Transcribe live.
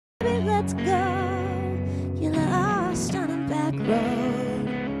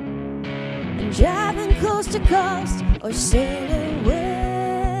coast to coast or sail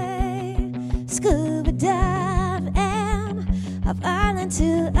away. Scuba dive and of island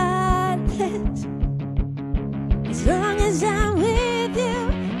to island. As long as I'm with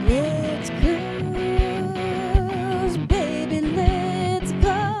you, let's cruise, baby, let's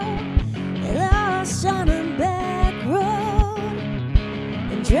go. Lost on a back road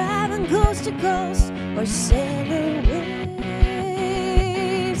and driving coast to coast or sail away.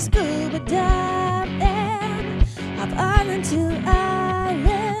 Scuba dive and of island to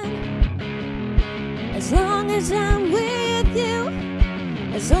island. As long as I'm with you,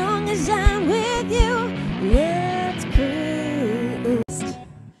 as long as I'm with you, let's cruise.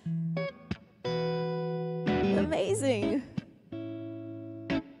 Amazing.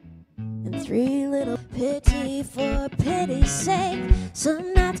 And three little pity for pity's sake.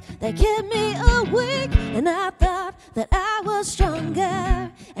 Some nights that kept me awake, and I thought that I was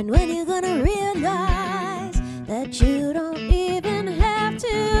stronger. And when you're gonna realize that you don't even have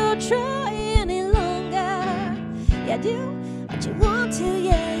to try any longer. Yeah, do what you want to,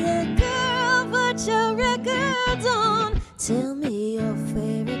 yeah, girl, put your records on. Tell me your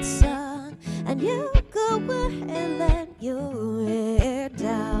favorite song, and you go ahead, let your hair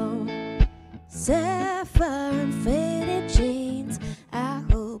down. Sapphire and faded jeans, I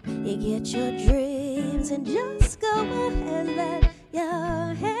hope you get your dreams, and just go ahead, let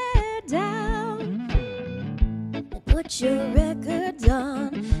your hair down. And put your records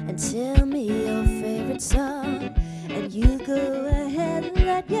on, and tell me your favorite song, and you go ahead and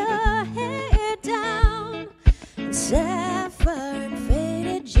let your hair down. And sapphire and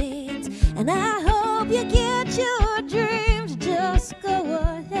faded jeans, and I hope you get your dreams. Just go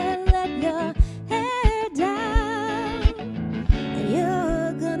ahead, let your hair down, and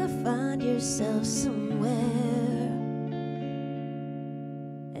you're gonna find yourself somewhere,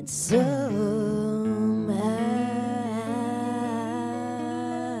 and somehow.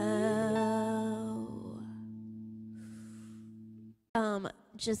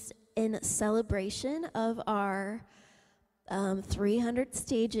 Just in celebration of our 300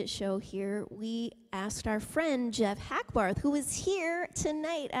 StageIt show here, we asked our friend Jeff Hackbarth, who is here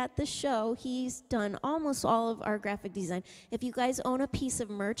tonight at the show. He's done almost all of our graphic design. If you guys own a piece of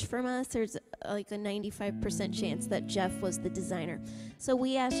merch from us, there's like a 95% chance that Jeff was the designer. So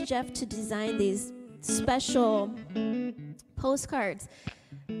we asked Jeff to design these special postcards.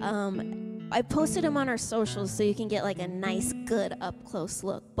 I posted them on our socials so you can get like a nice, good, up-close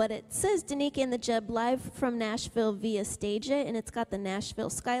look. But it says Danika the Jeb live from Nashville via StageIt, and it's got the Nashville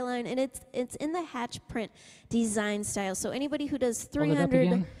skyline, and it's in the hatch print design style. So anybody who does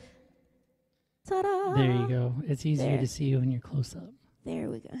 300, ta-da! There you go. It's easier to see you when you're close up. There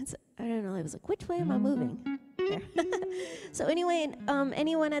we go. I don't know. I was like, which way am I moving? There. So anyway,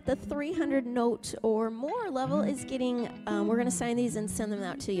 anyone at the 300 note or more level is getting, we're going to sign these and send them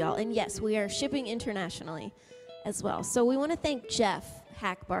out to y'all. And yes, we are shipping internationally as well. So we want to thank Jeff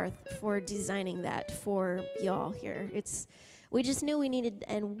Hackbarth for designing that for y'all here. We just knew we needed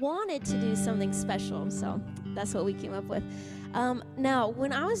and wanted to do something special, so that's what we came up with. Now,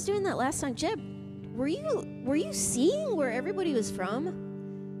 when I was doing that last song, Jeb, were you seeing where everybody was from?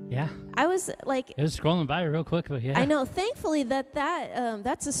 Yeah. I was like... It was scrolling by real quick, but yeah. I know. Thankfully,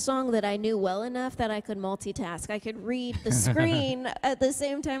 that's a song that I knew well enough that I could multitask. I could read the screen at the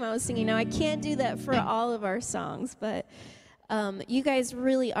same time I was singing. Now, I can't do that for all of our songs, but you guys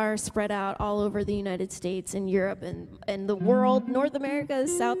really are spread out all over the United States and Europe and the world, North America,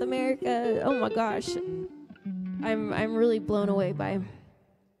 South America. Oh, my gosh. I'm really blown away by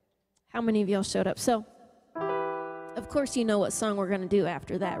how many of y'all showed up. So... of course you know what song we're going to do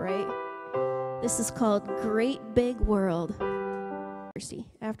after that, right? This is called Great Big World.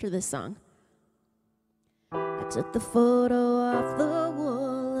 After this song. I took the photo off the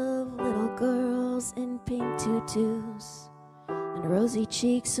wall of little girls in pink tutus and rosy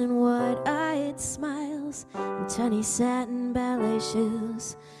cheeks and wide-eyed smiles and tiny satin ballet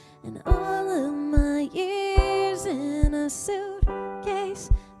shoes and all of my years in a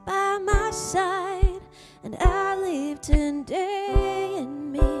suitcase by my side. And I leave today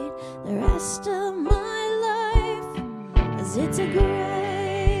and meet the rest of my life, 'cause it's a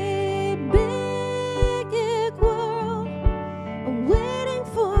great big world waiting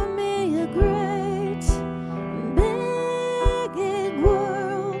for me, a great big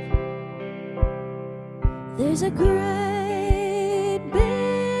world. There's a great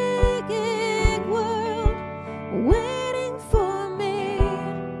big world waiting for me.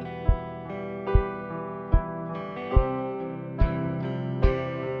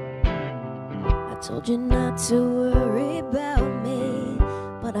 Told you not to worry about me,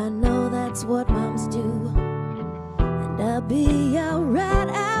 but I know that's what moms do. I'll be alright,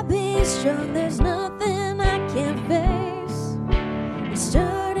 I'll be strong. There's nothing I can't face. It's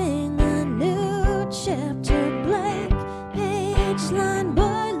starting a new chapter, blank page, line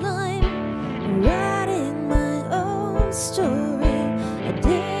by line, writing my own story, a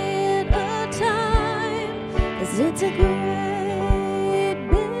day at a time. 'Cause it's a great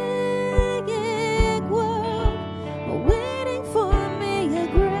big world waiting for me, a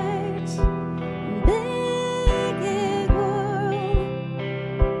great big world.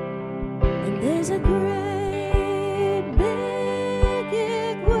 And there's a great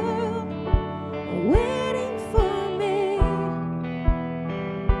big world waiting for me.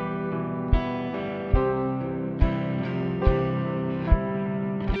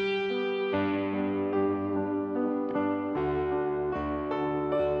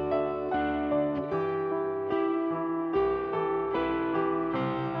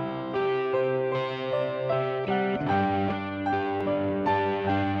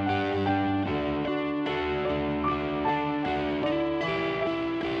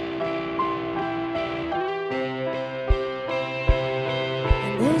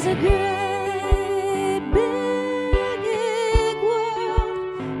 There's a great big world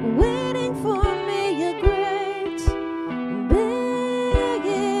waiting for me, a great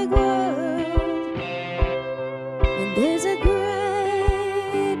big world. And there's a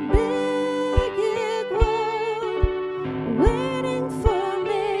great big world waiting for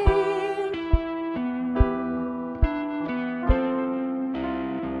me.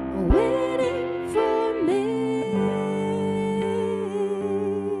 Waiting for me.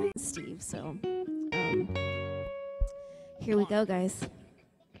 Steve, so here we go, guys.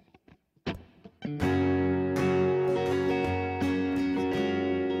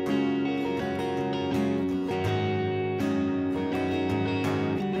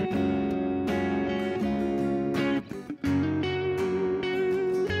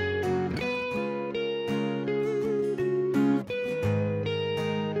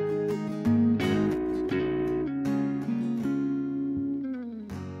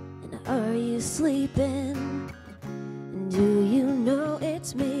 Are you sleeping? Do you know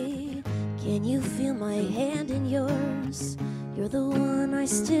it's me? Can you feel my hand in yours? You're the one I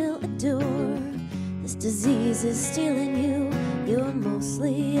still adore. This disease is stealing you. You're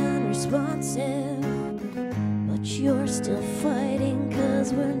mostly unresponsive, but you're still fighting,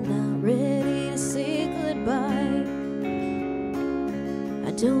 'cause we're not ready to say goodbye.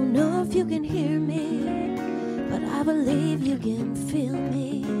 I don't know if you can hear me, but I believe you can feel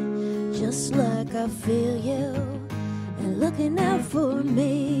me, just like I feel you, and looking out for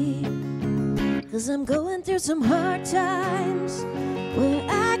me. 'Cause I'm going through some hard times where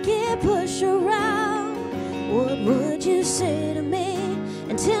I can't push around. What would you say to me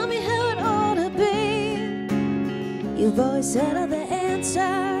and tell me how it ought to be? You've always said all the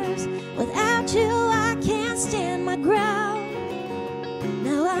answers. Without you I can't stand my ground.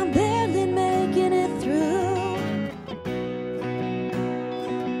 Now I'm barely making it through.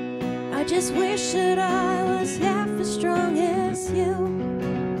 I just wish that I was half as strong as you.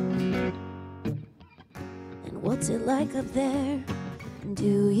 And what's it like up there?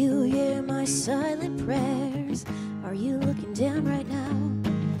 Do you hear my silent prayers? Are you looking down right now?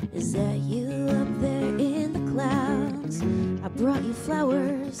 Is that you up there in the clouds? I brought you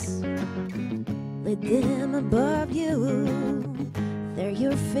flowers, laid them above you. They're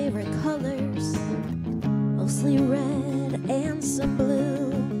your favorite colors, mostly red and some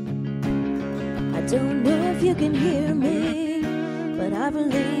blue. I don't know if you can hear me, but I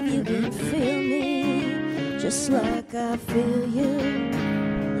believe you can feel me, just like I feel you,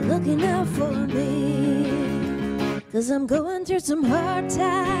 looking out for me. 'Cause I'm going through some hard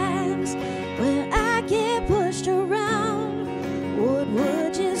times where I get pushed around. What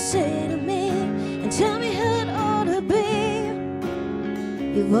would you say to me and tell me how it ought to be?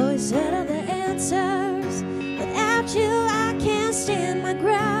 You've always said all the answers. Without you I can't stand my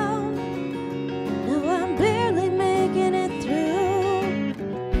ground. Now I'm barely making it through.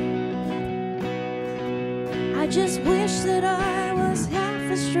 I just wish that I was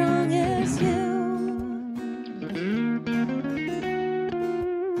half as strong as you.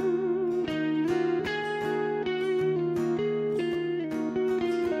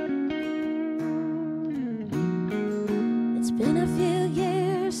 It's been a few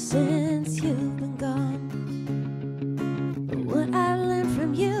years since you've been gone, but what I learned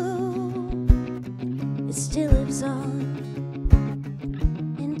from you, it still lives on.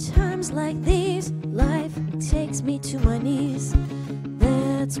 In times like these, life takes me to my knees.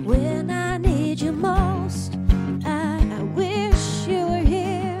 That's when I need you most. I wish you were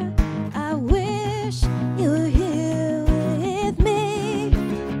here. I wish you were here with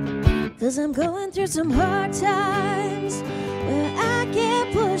 'cause I'm going through some hard times where I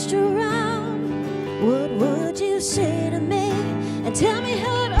get pushed around. What would you say to me and tell me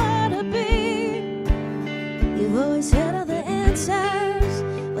how it ought to be? You've always had all the answers.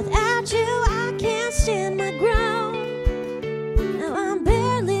 Without you, I can't stand my ground. Now I'm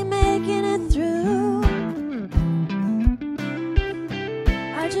barely making it through.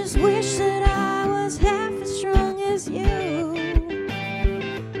 I just wish that I was half as strong as you.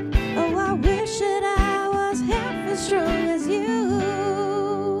 Oh, I wish that I was half as strong as you.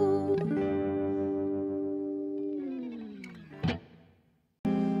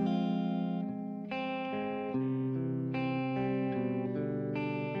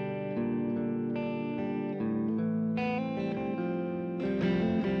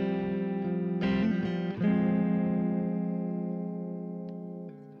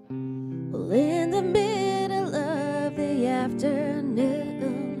 Well, in the middle of the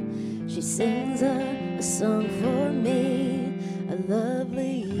afternoon, she sings a song for me, a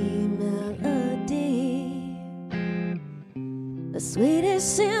lovely melody. The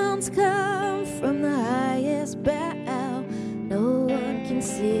sweetest sounds come from the highest bough. No one can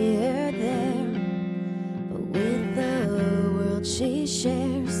see her there, but with the world she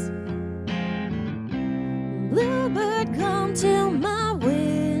shares. Bluebird, come to my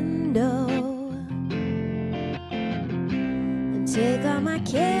window and take all my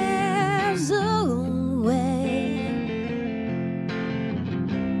cares away.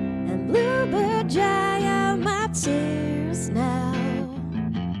 And bluebird, dry out my tears now.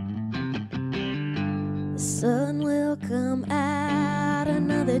 The sun will come out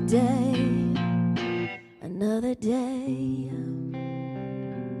another day, another day.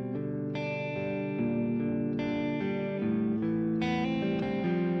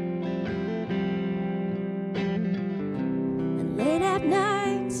 Late at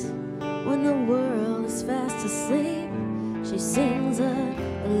night, when the world is fast asleep, she sings a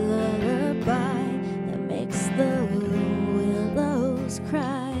lullaby that makes the willows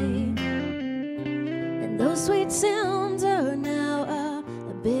cry. And those sweet sounds are now a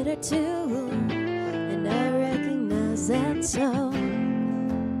bitter tune, and I recognize that tone.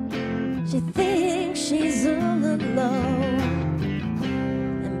 She thinks she's all alone.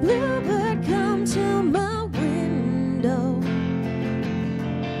 And bluebird, come to my window,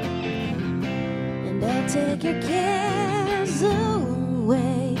 I'll take your cares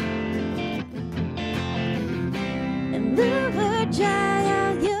away. And bluebird, dry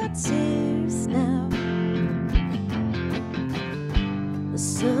out your tears now. The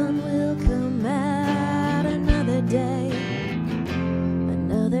sun will come out another day,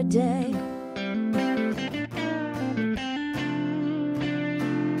 another day.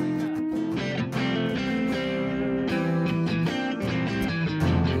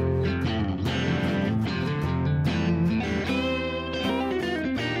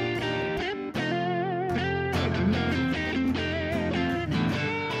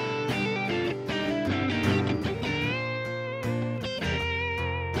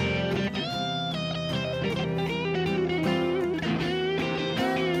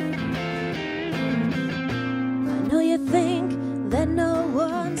 Think that no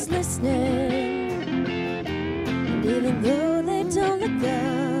one's listening, and even though they don't look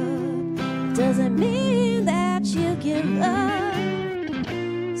up, doesn't mean that you give up.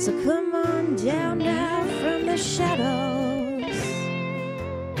 So come on down now from the shadows,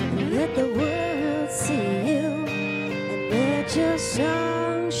 and let the world see you, and let your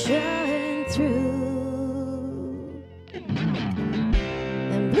song shine through.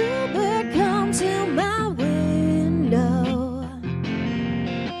 And bluebird, come to my window,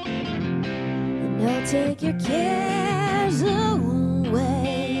 and I'll take your cares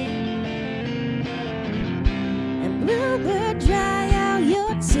away. And bluebird, dry out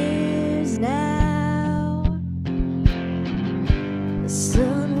your tears now. The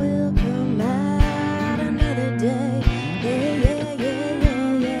sun will come out another day. Yeah, yeah, yeah,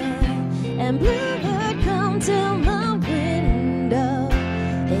 yeah, yeah. And bluebird, come to my window.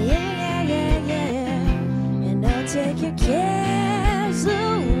 Yeah, yeah, yeah, yeah. And I'll take your cares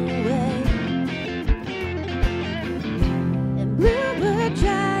away. And bluebird,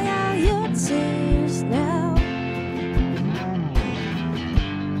 dry out your tears now.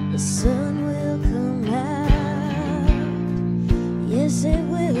 The sun will come out. Yes, it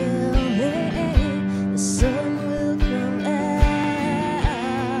will. Hey, the sun will come out.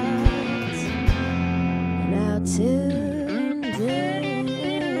 Now today,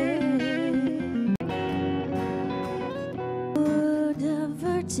 you're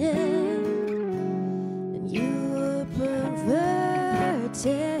diverted, and you were perverted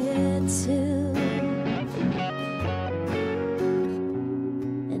too.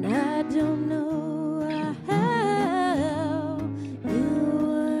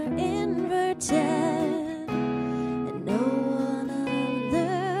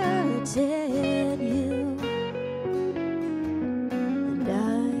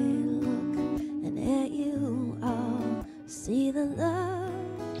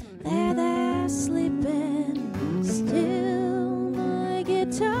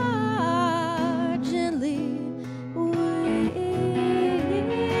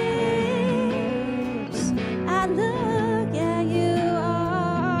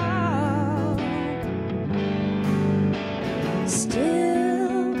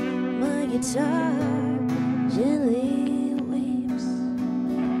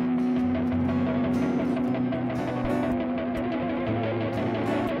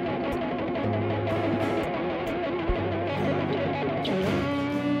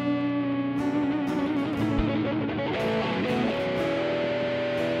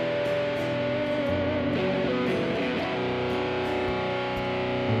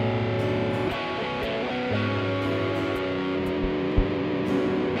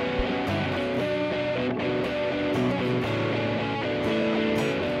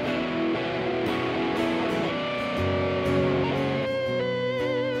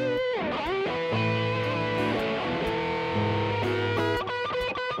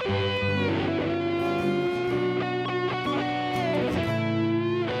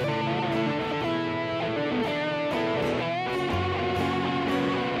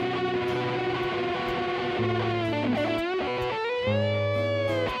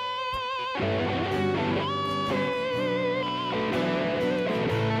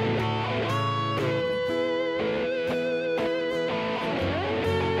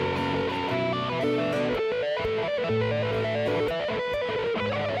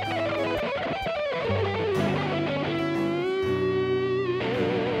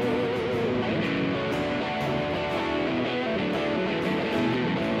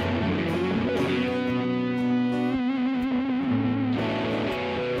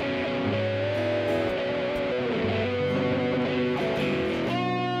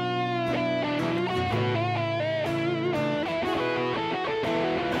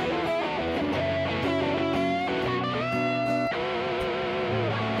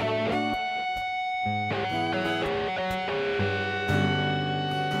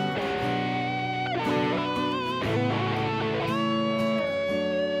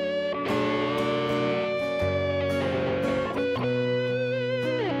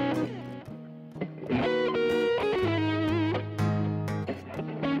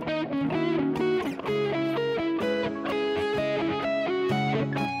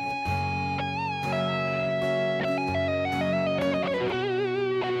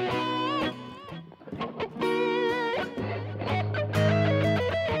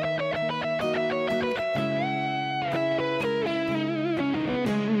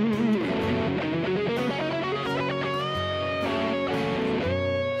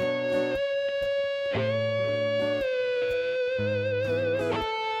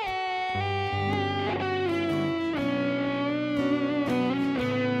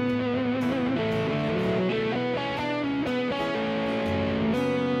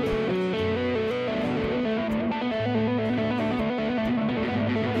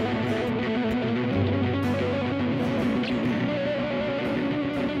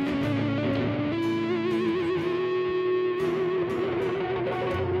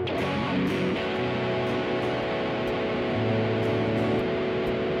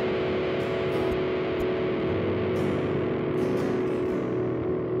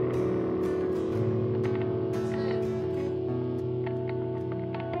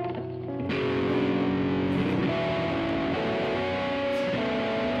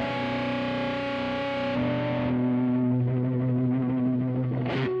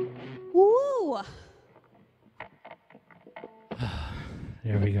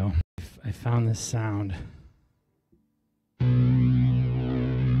 There we go. I found this sound.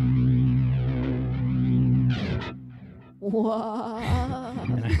 Wow.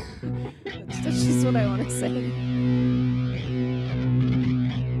 That's just what I want to say.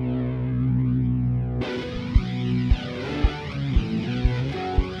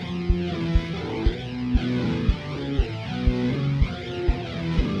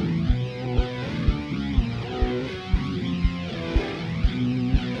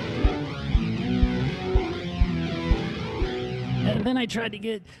 And then I tried to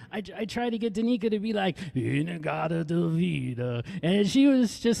get Danika to be like Inagata de vida, and she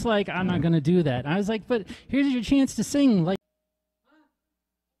was just like, I'm not gonna do that. I was like, but here's your chance to sing. Like,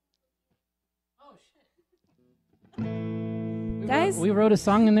 oh shit, Guys, we wrote a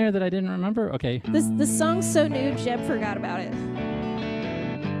song in there that I didn't remember. Okay, this song's so new, Jeb forgot about it.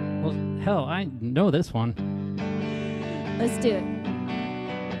 well, hell, I know this one. Let's do it.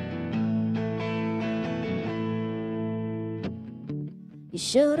 You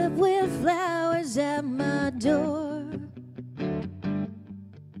showed up with flowers at my door.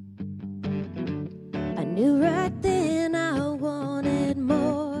 I knew right then I wanted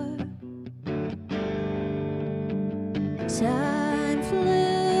more. Time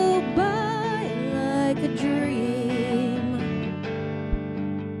flew by like a dream.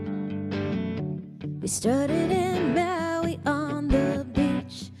 We started in Maui on the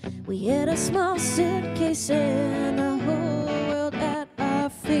beach. We had a small suitcase and a whole world at our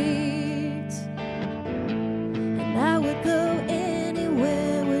feet. And I would go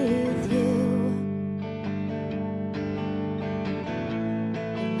anywhere with you.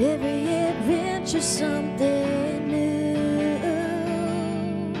 And every adventure something new.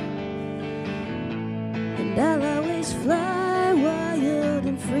 And I'll always fly wild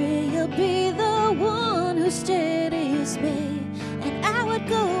and free. You'll be the one who steadies me. And I would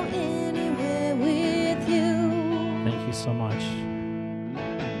go anywhere with you. Thank you so much.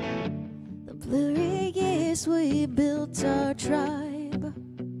 The blurry years we built our tribe.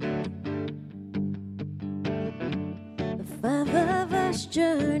 The five of us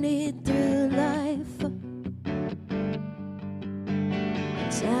journeyed through life.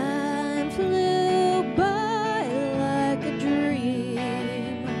 Time flew by like a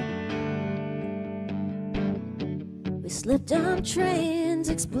dream. We slipped on trains,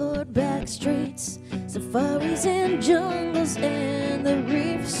 explored back streets, safaris and jungles and the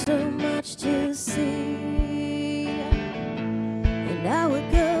reefs, so much to see. And I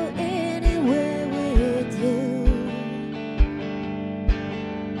would go anywhere with you.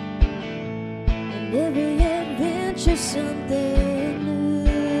 And every adventure something new.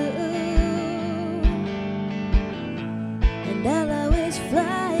 And I'll always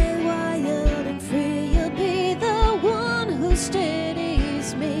fly wild and free. You'll be the one who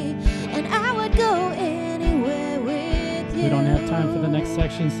steadies me. And I would go anywhere with you. We don't have time for the next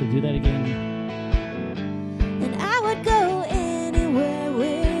section, so do that again. And I would go anywhere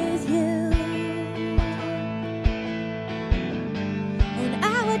with you. And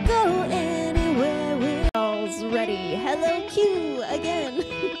I would go anywhere with you. All's ready. Hello, Q again.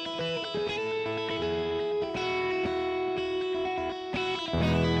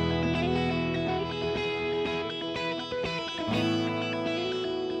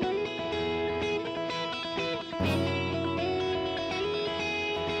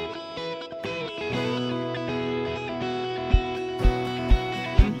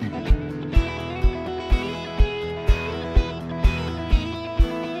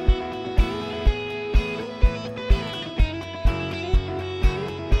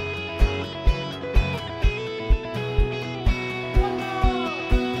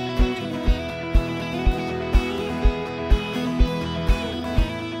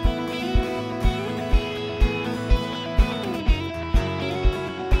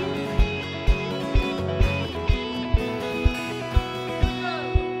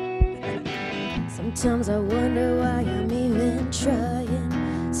 Sometimes I wonder why I'm even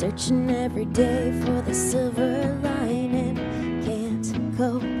trying, searching every day for the silver lining. Can't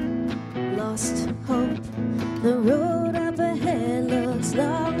cope, lost hope. The road up ahead looks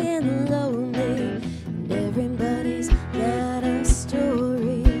long and lonely, and everybody's got a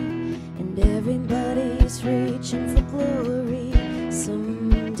story, and everybody's reaching for glory.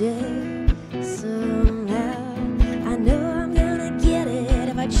 Someday, somehow, I know I'm gonna get it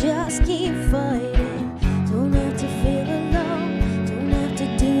if I just keep fighting. Don't have to feel alone, don't have to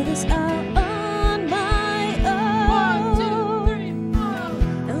do this all on my own. 1, 2, 3, 4.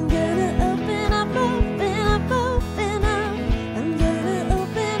 I'm gonna open up, open up, open up. I'm gonna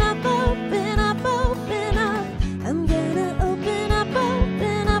open up, open up, open up. I'm gonna open up, open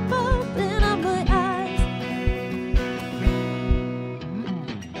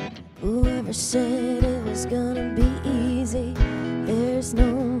Never said it was gonna be easy. There's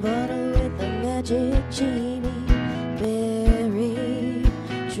no bottle with a magic genie. Buried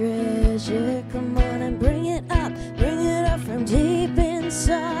treasure, come on and bring it up from deep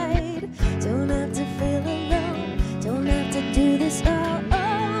inside. Don't have to feel alone, don't have to do this all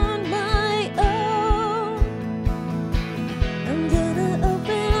on my own. I'm gonna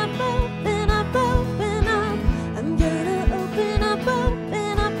open up, open up, open up. I'm gonna open up,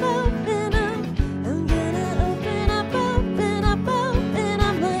 open up, open up. I'm gonna open up, open up, open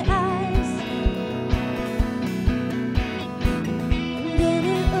up my eyes. I'm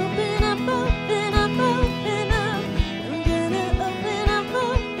gonna open up, open up, open up. I'm gonna open up,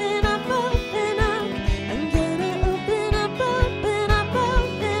 open up, open up. I'm gonna open up, open up,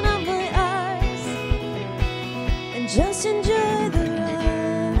 open up my eyes. And just enjoy the ride.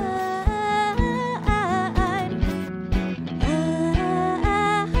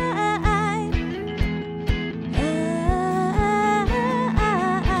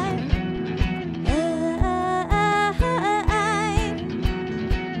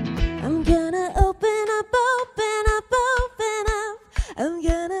 I'm gonna open up, open up, open up. I'm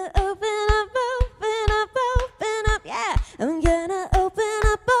gonna open up, open up, open up. Yeah, I'm gonna open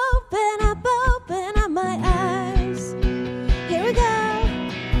up, open up, open up my eyes. Here we go.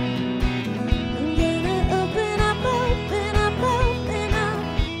 I'm gonna open up, open up, open up.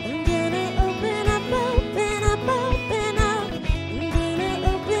 I'm gonna open up, open up, open up. I'm gonna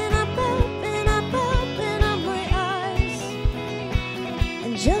open up, open up, open up my eyes.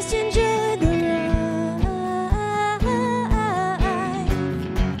 And just enjoy the ride.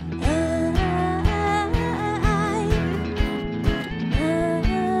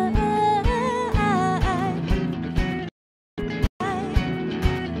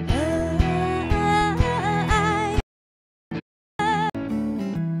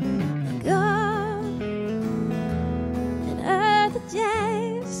 Gone and other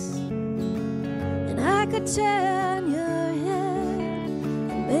days, and I could turn your head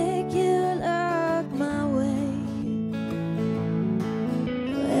and make you look my way.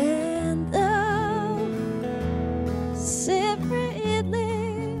 When though separately,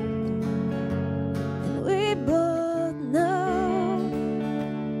 and we both know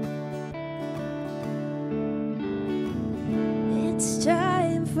it's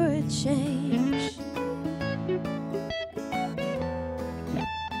time for a change.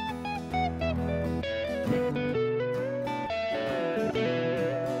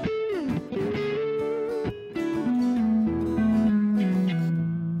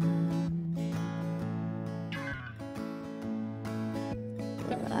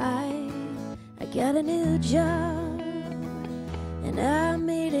 Well, I got a new job, and I'm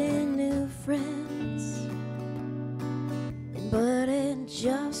meeting new friends. But it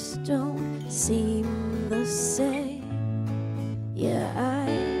just don't seem the same. Yeah,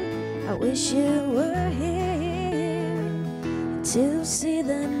 I wish you were here to see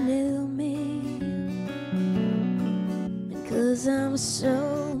the new me. And 'cause I'm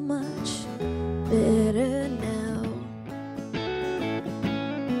so much better now.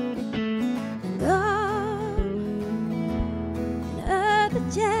 And gone and other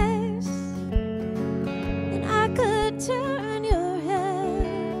days, and I could turn your head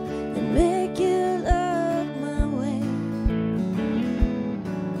and make you look my way.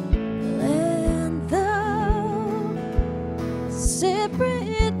 And though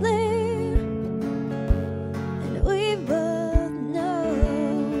separately, and we both know,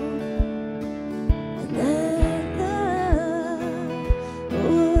 and that love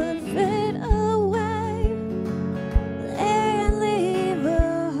would fade away and leave a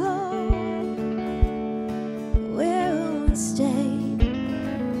hole where we once stayed.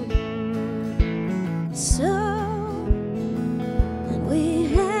 So, and we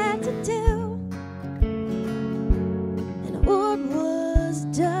had to do, and what was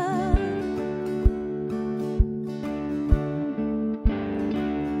done,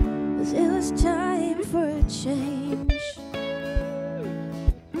 'cause it was time for a change.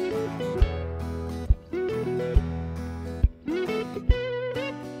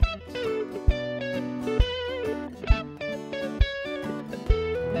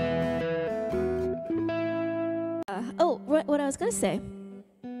 What I was gonna say.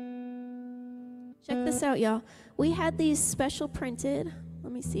 Check this out, y'all. We had these special printed.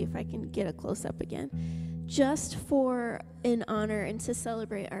 Let me see if I can get a close up again. Just for in honor and to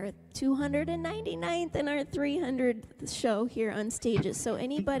celebrate our 299th and our 300th show here on StageIt. So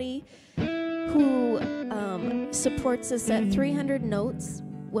anybody who supports us at 300 notes,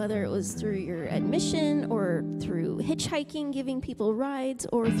 whether it was through your admission or through hitchhiking, giving people rides,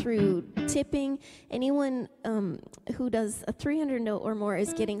 or through tipping. Anyone who does a 300 note or more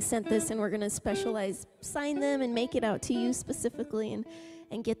is getting sent this, and we're going to sign them and make it out to you specifically and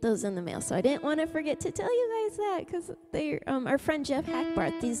get those in the mail. So I didn't want to forget to tell you guys that, because our friend Jeff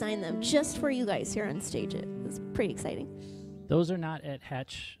Hackbarth designed them just for you guys here on StageIt. It was pretty exciting. Those are not at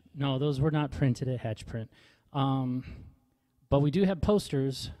Hatch. No, those were not printed at Hatch Print. But we do have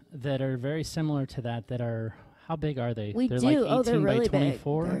posters that are very similar to that are, how big are they? They're like 18 they're really by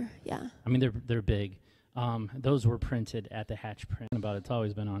 24. Yeah. I mean, they're big. Those were printed at the Hatch Print. About it's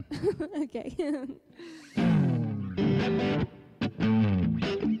always been on. Okay.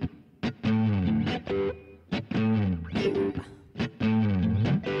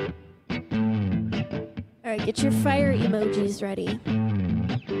 All right, get your fire emojis ready.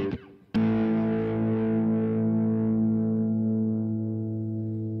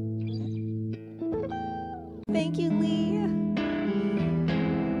 Thank you, Lee.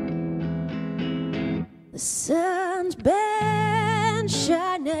 The sun's been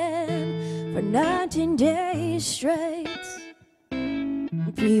shining for 19 days straight.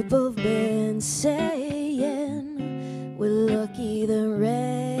 People have been saying we're lucky the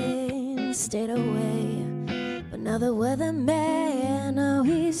rain stayed away. But now the weatherman, oh,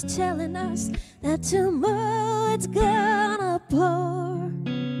 he's telling us that tomorrow it's gonna pour.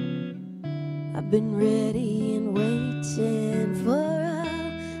 I've been ready and waiting for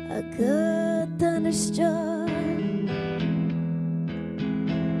a good thunderstorm,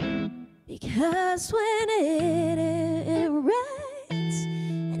 because when it rains,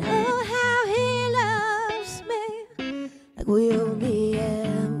 and oh how he loves me, like we only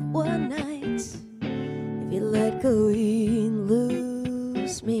have one night. If you let go, he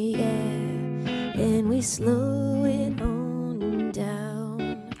lose me, yeah, and we slow it on down.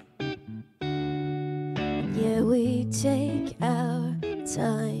 Yeah, we take our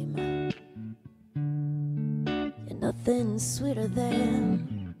time, and nothing sweeter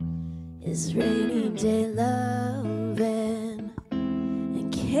than is rainy day loving,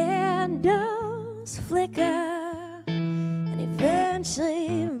 and candles flicker and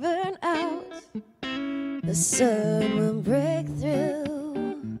eventually burn out. The sun will break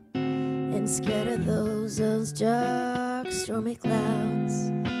through and scatter those dark stormy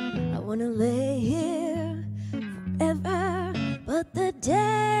clouds. I wanna lay here forever, but the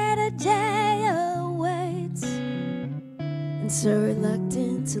day-to-day awaits, and so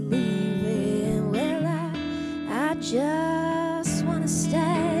reluctant to leave it. Well, I just wanna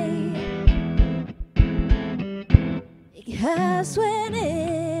stay, because when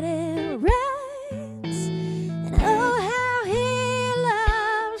it rains, and oh how he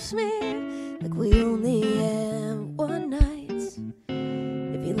loves me, like we only have one night.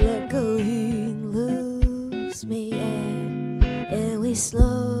 If you let go, he lose me, yeah, and we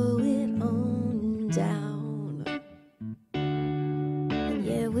slow it on down. And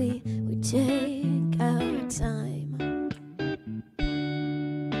yeah, we take our time.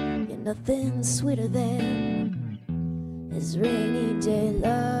 Yeah, nothing sweeter than is rainy day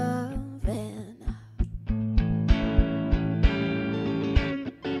loving.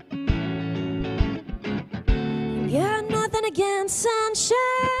 Got nothing against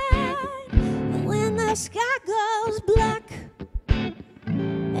sunshine, but when the sky goes black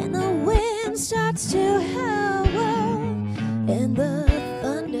and the wind starts to howl and the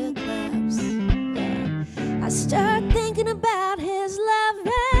thunder claps, I start thinking about his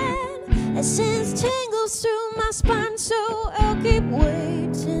loving. It sends tingles through my spine, so I'll keep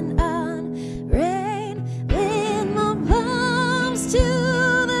waiting on rain with my palms to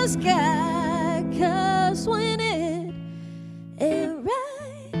the sky. 'Cause when it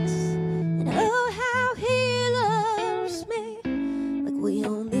rains, and oh how he loves me, like we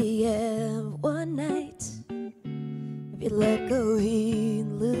only have one night. If you let go, he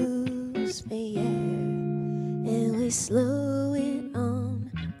lose me, yeah, and we slow it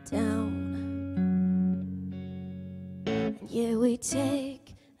on down. Yeah, we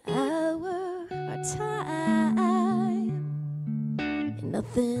take our time, and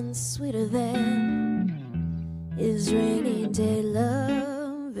nothing sweeter than is rainy day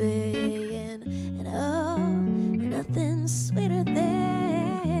loving, and oh, nothing sweeter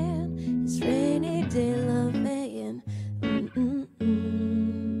than is rainy day loving,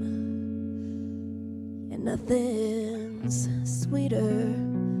 and nothing's sweeter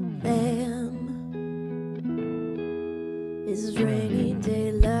than is rainy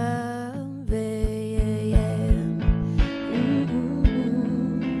day loving,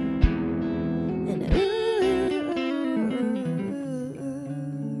 and ooh,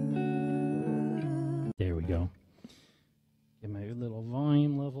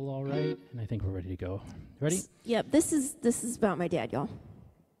 volume level all right, and I think we're ready to go. Ready? Yep, this is about my dad, y'all.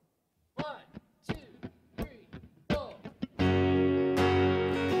 1, 2, 3, 4.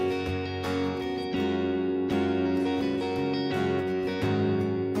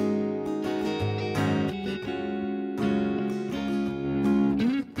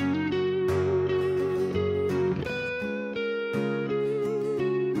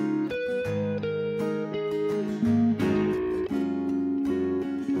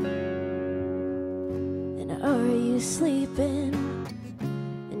 Are you sleeping?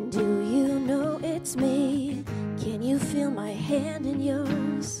 And do you know it's me? Can you feel my hand in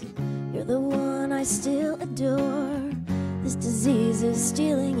yours? You're the one I still adore. This disease is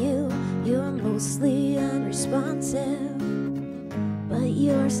stealing you. You're mostly unresponsive, but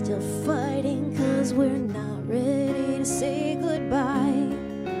you're still fighting, 'cause we're not ready to say goodbye.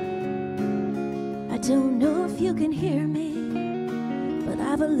 I don't know if you can hear me, but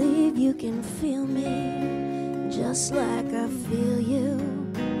I believe you can feel me. Just like I feel you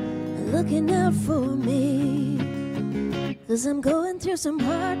looking out for me. 'Cause I'm going through some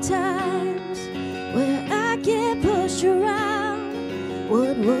hard times where I get pushed around.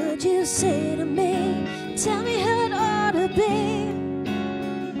 What would you say to me? Tell me how it ought to be.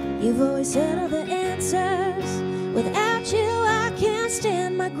 You've always had all the answers. Without you I can't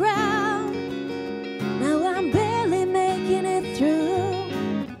stand my ground. Now I'm barely making it through.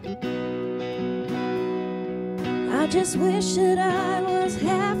 I just wish that I was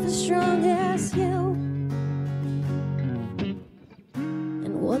half as strong as you.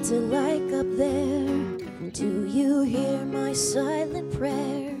 And what's it like up there? Do you hear my silent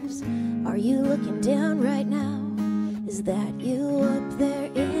prayers? Are you looking down right now? Is that you up there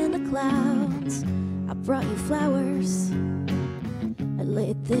in the clouds? I brought you flowers, I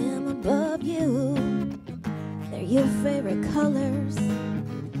laid them above you. They're your favorite colors,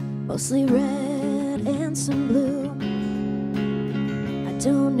 mostly red and some blue. I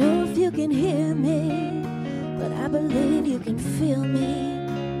don't know if you can hear me, but I believe you can feel me.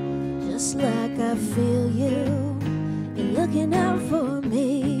 Just like I feel you, you're looking out for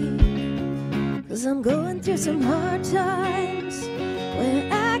me. 'Cause I'm going through some hard times where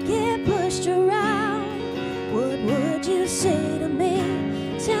I get pushed around. What would you say to me?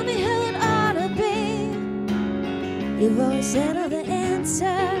 Tell me how it ought to be. You've always had all the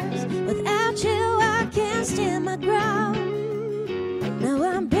answers. Without you I can't stand my ground. Now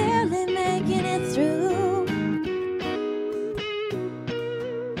I'm barely making it through.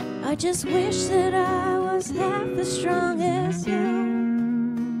 I just wish that I was half as strong as you.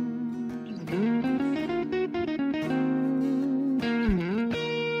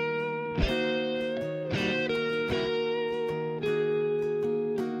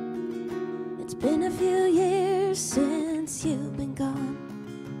 It's been a few years since you've been gone,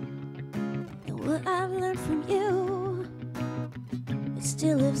 and what I've learned from you, it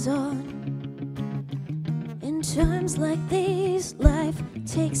still lives on. In times like these, life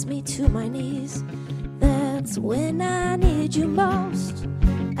takes me to my knees. That's when I need you most.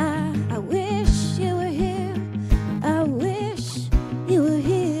 I wish you were here. I wish you were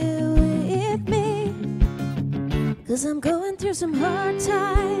here with me. 'Cause I'm going through some hard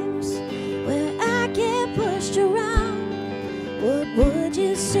times where I get pushed around. What would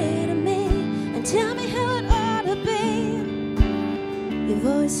you say to me? And tell me how it ought to be. You've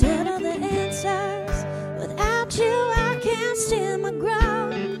always had all the answers. Without you I can't stand my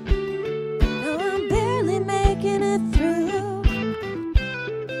ground. Now I'm barely making it through.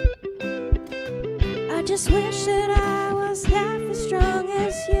 I just wish that I was half as strong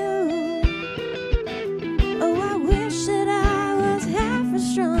as you. Oh, I wish that I was half as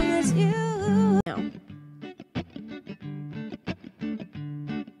strong as you. No.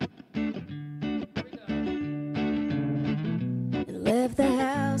 Left the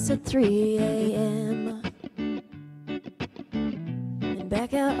house at 3 a.m. and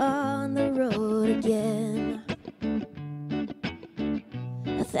back out on the road again.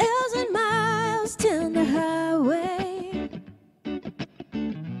 1,000 miles down the highway,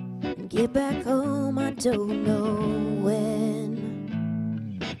 and get back home I don't know when.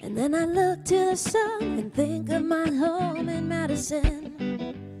 And then I look to the sun and think of my home in Madison,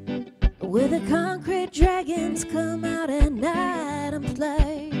 where the concrete dragons come out at night and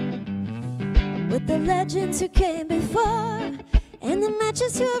play with the legends who came before and the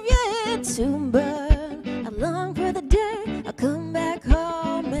matches who have yet to burn. I long for the day I'll come back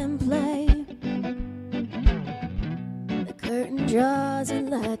home and play. The curtain draws and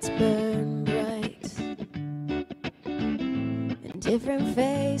lights burn bright, and different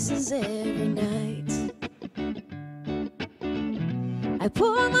faces every night. I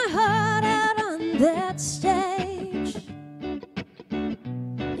pour my heart out on that stage.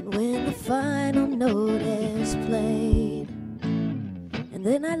 And when the final note is played, and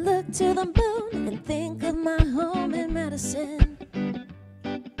then I look to the moon and think of my home in Madison, and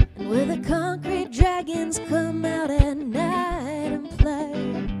where the concrete dragons come out at night and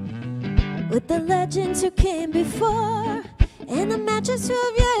play with the legends who came before and the matches who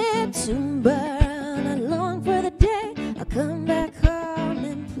have yet to burn. I long for the day I'll come back home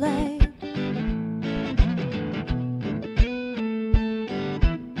and play.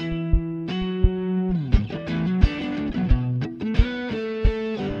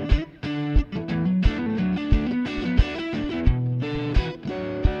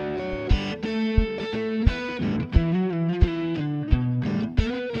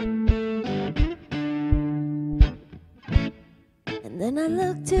 Then I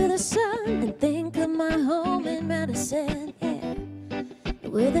look to the sun and think of my home in Madison, yeah,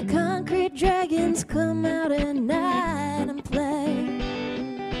 where the concrete dragons come out at night and play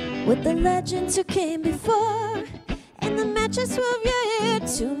with the legends who came before and the matches who have yet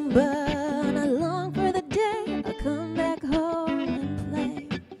to burn. I long for the day I'll come back home and play.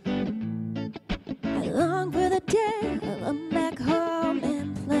 I long for the day I'll come back home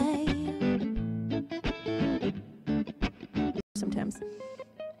and play. Sometimes.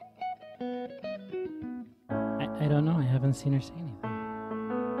 I don't know. I haven't seen her say anything.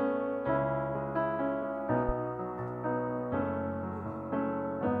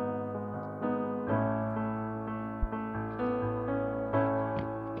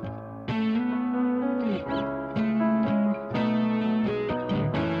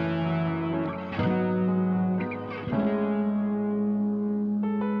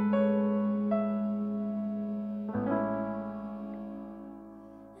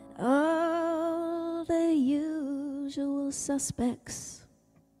 All the usual suspects,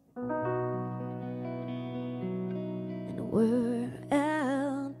 and we're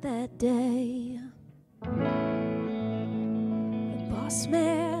out that day. The boss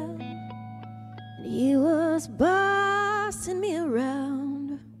man, and he was bossing me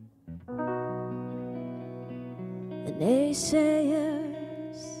around. The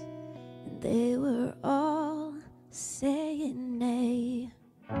naysayers, and they were all saying nay.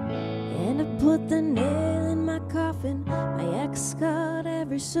 And I put the nail in my coffin. My ex called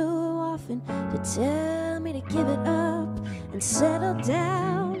every so often to tell me to give it up and settle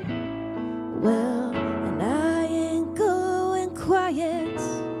down. Well, and I ain't going quiet,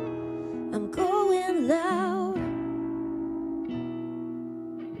 I'm going loud.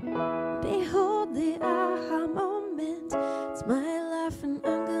 Behold the aha moment, it's my life and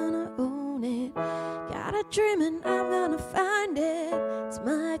I'm gonna own it. Got a dream and I'm gonna find it. It's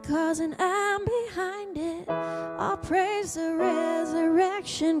my cause and I'm behind it. I'll praise the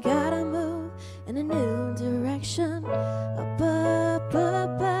resurrection. Gotta move in a new direction. Up, up,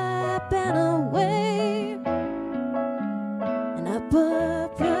 up, up and away. And up,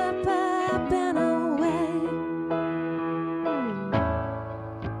 up, up, up and away.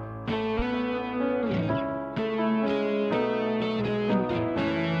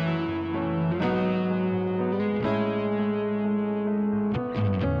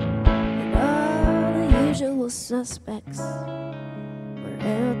 Usual suspects were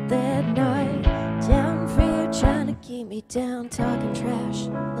out that night, down for you, trying to keep me down, talking trash,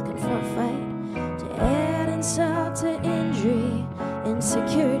 looking for a fight, to add insult to injury.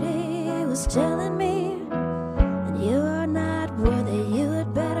 Insecurity was telling me, and you're not worthy, you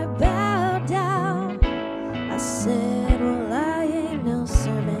had better bow down. I said, well, I ain't no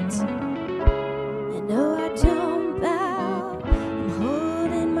servant, and no, I don't bow. I'm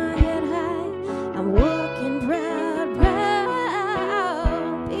holding my head high, I'm walking proud,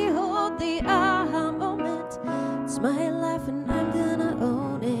 proud. Behold the aha moment, it's my life and I'm gonna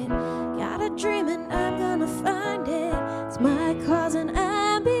own it. Got a dream and I'm gonna find it. It's my cause and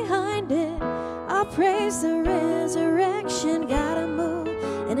I'm behind it. I'll praise the resurrection. Gotta move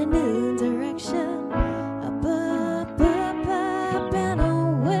in a new direction. Up, up, up, up and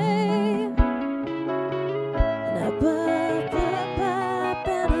away. And up, up, up, up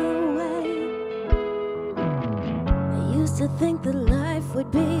and away. I used to think that life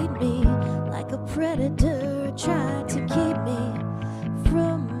would beat me like a predator. It tried to keep me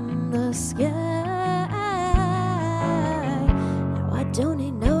from the sky. Now I don't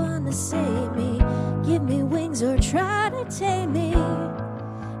need no one to save me, give me wings or try to tame me,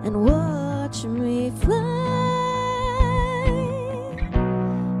 and watch me fly.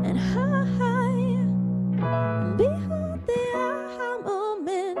 And high, behold the aha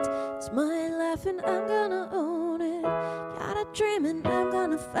moment. It's my life and I'm gonna own it. Got a dream and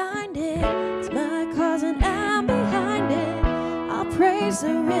gonna find it. It's my cause and I'm behind it. I'll praise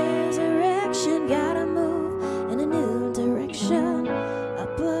the resurrection. Gotta move in a new direction.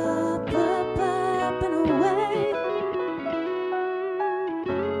 Up, up, up, up and away.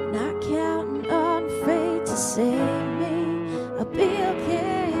 Not counting on fate to save me. I'll be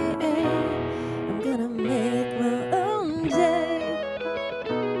okay. I'm gonna make my own day.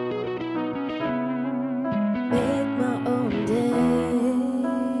 Make my own day.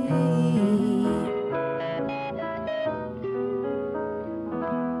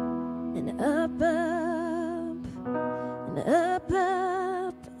 And up, up, and up,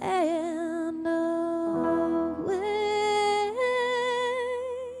 up, and away.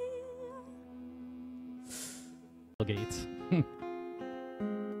 Gates.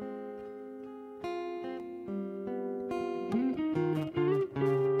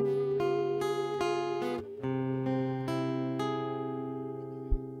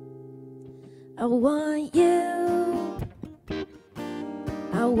 I want you.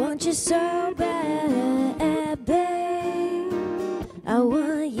 I want you so bad, babe. I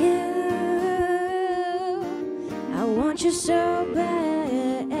want you. I want you so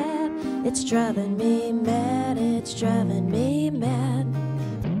bad. It's driving me mad. It's driving me mad.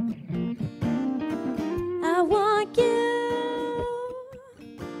 I want you.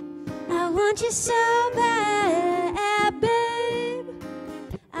 I want you so bad, babe.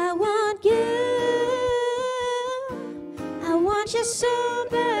 I want you. I want you so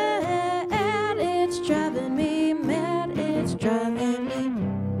bad. It's driving me mad. It's driving me mad.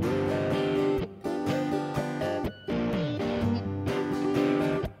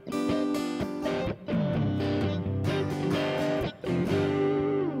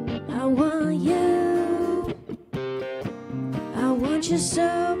 I want you. I want you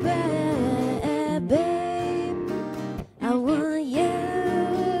so bad, babe. I want you.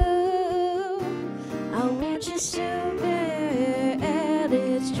 I want you so bad.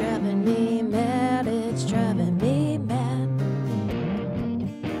 It's driving me mad. It's driving me mad.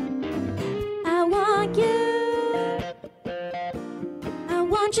 I want you. I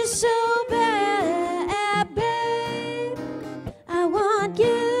want you so bad, babe. I want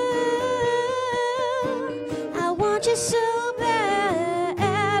you. I want you so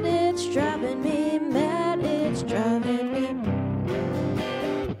bad. It's driving me mad. It's driving me mad.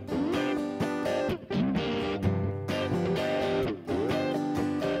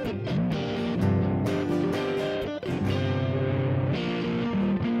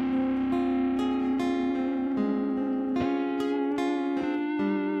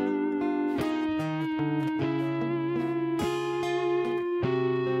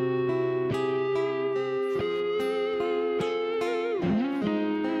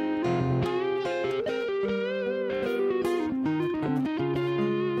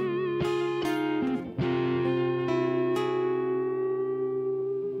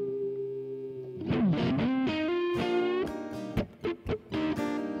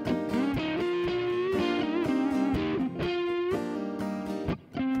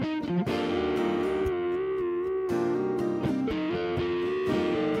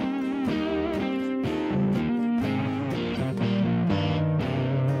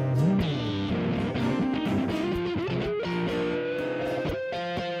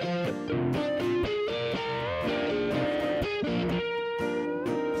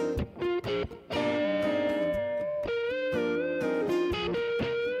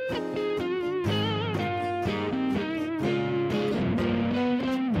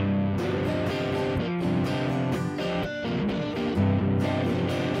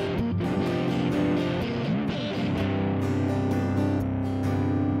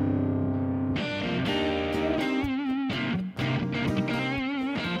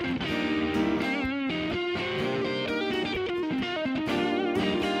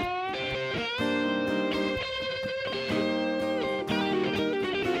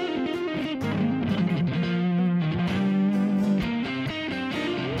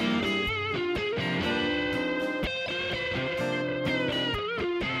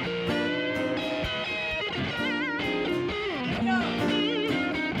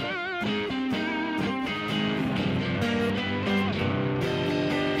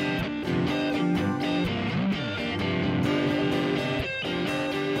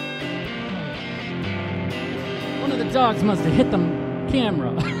 Dogs must have hit the camera.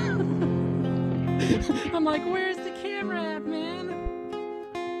 I'm like, where's the camera at, man?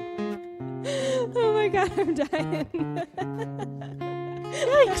 Oh my god, I'm dying.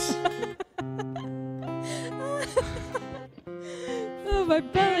 Yikes. Oh, my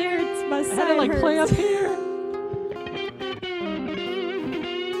belly hurts. My I had side to like hurts. play up here.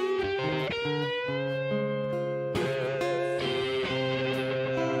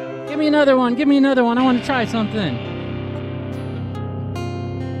 me another one. Give me another one. I want to try something.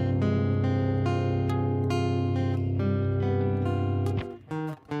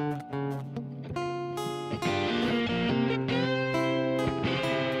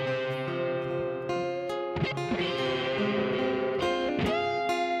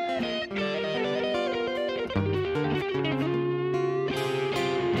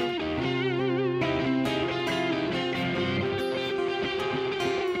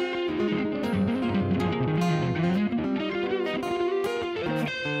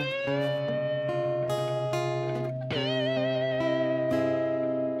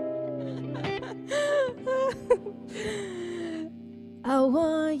 I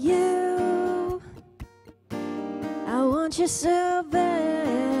want you. I want you so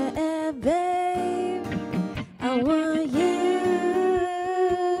bad, babe. I want you.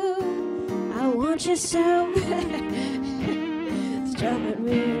 I want you so bad. It's driving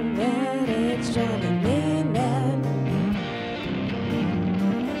me mad. It's driving me mad.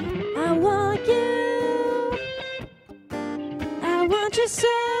 I want you. I want you so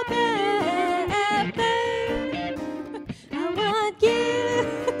bad, babe. I want you.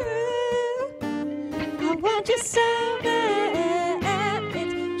 I want you so bad.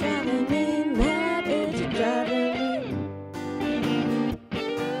 It's driving me mad. It's driving me.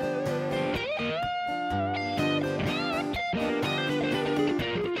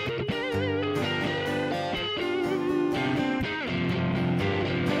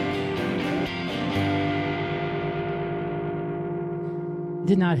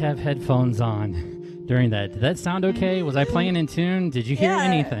 Did not have headphones on during that. Did that sound okay? Was I playing in tune? Did you hear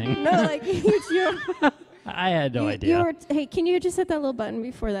anything? No, like I had no idea. Hey, can you just hit that little button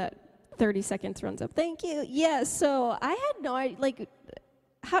before that 30 seconds runs up? Thank you. Yeah, so I had no idea. Like,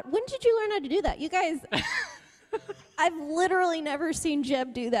 when did you learn how to do that? You guys, I've literally never seen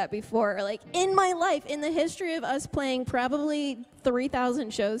Jeb do that before. Like, in my life, in the history of us playing probably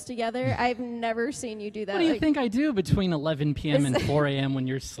 3,000 shows together, I've never seen you do that. What do you think I do between 11 p.m. and 4 a.m. when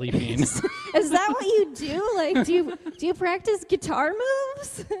you're sleeping? Is that what you do? Like, do you practice guitar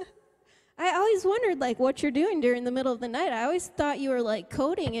moves? I always wondered, like, what you're doing during the middle of the night. I always thought you were, like,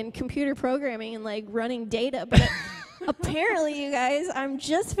 coding and computer programming and, like, running data. But apparently, you guys, I'm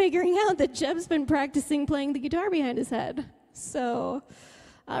just figuring out that Jeb's been practicing playing the guitar behind his head. So,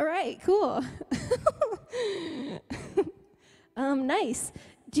 all right, cool. Nice.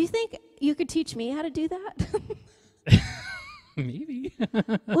 Do you think you could teach me how to do that? Maybe.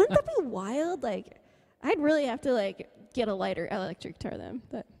 Wouldn't that be wild? Like, I'd really have to, like, get a lighter electric guitar then.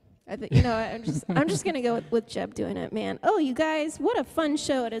 But I think, you know, I'm just gonna go with Jeb doing it, man. Oh, you guys, what a fun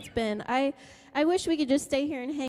show it's been. I wish we could just stay here and hang